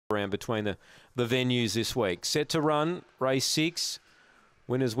around between the venues this week. Set to run, race 6.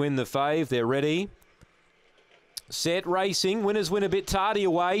 Winners win the fave. They're ready. Set racing. Winners win a bit tardy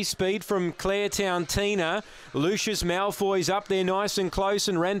away. Speed from Claretown Tina. Lucius Malfoy's up there nice and close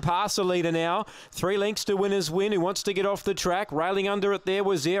and ran past the leader now. 3 lengths to Winners Win, who wants to get off the track. Railing under it there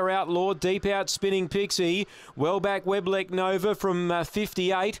was Air Outlaw. Deep out spinning Pixie. Well back Weblek Nova from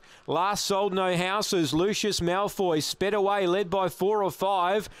 58. Last sold no houses. Lucius Malfoy sped away, led by 4 or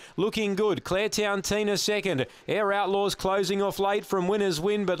 5. Looking good. Claretown Tina second. Air Outlaw's closing off late from Winners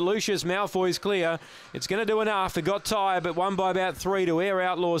Win, but Lucius Malfoy's clear. It's going to do enough. It got tired, but won by about 3 to Air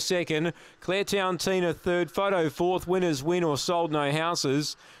Outlaw second. Claretown Tina third. Photo fourth. Winners Win or Sold No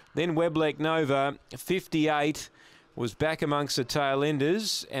Houses. Then Weblek Nova, 58, was back amongst the tail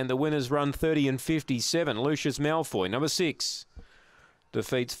enders, and the winners run 30 and 57. Lucius Malfoy, number 6,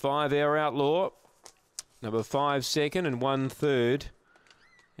 defeats 5 Air Outlaw. Number 5 second and 1 third.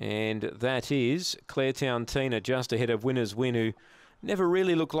 And that is Claretown Tina just ahead of Winners Win, who never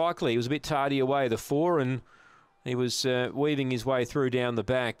really looked likely. He was a bit tardy away, the 4, and he was weaving his way through down the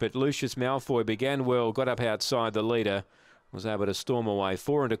back. But Lucius Malfoy began well, got up outside the leader, was able to storm away.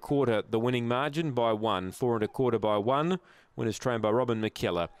 4 1/4 the winning margin by 1. 4 1/4 by 1. Winners trained by Robin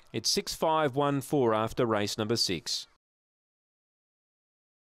McKellar. It's 6-5-1-4 after race number 6.